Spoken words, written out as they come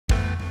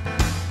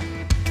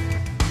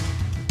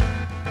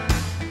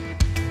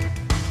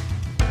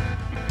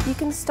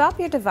can stop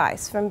your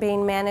device from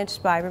being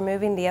managed by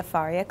removing the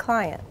Afaria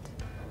client.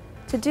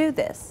 To do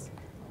this,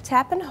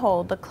 tap and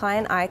hold the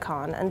client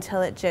icon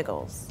until it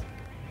jiggles.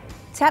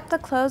 Tap the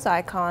close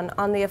icon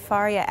on the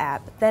Afaria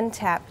app, then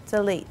tap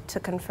Delete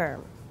to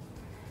confirm.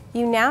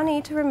 You now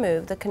need to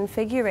remove the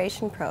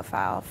configuration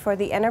profile for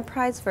the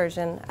enterprise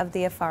version of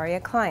the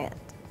Afaria client.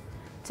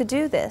 To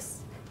do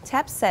this,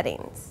 tap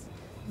Settings,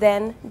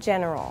 then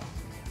General.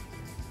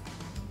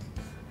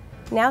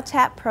 Now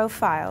tap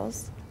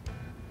Profiles,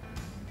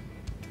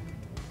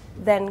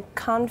 then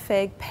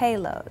Config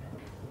Payload.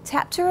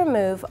 Tap to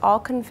remove all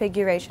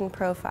configuration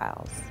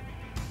profiles.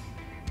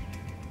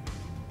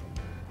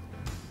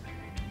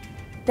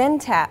 Then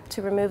tap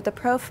to remove the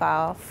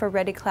profile for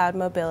ReadyCloud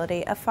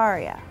Mobility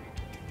Afaria.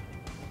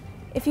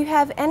 If you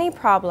have any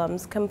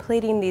problems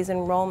completing these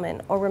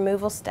enrollment or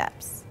removal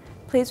steps,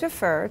 please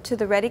refer to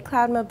the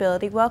ReadyCloud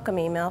Mobility welcome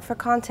email for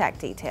contact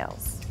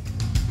details.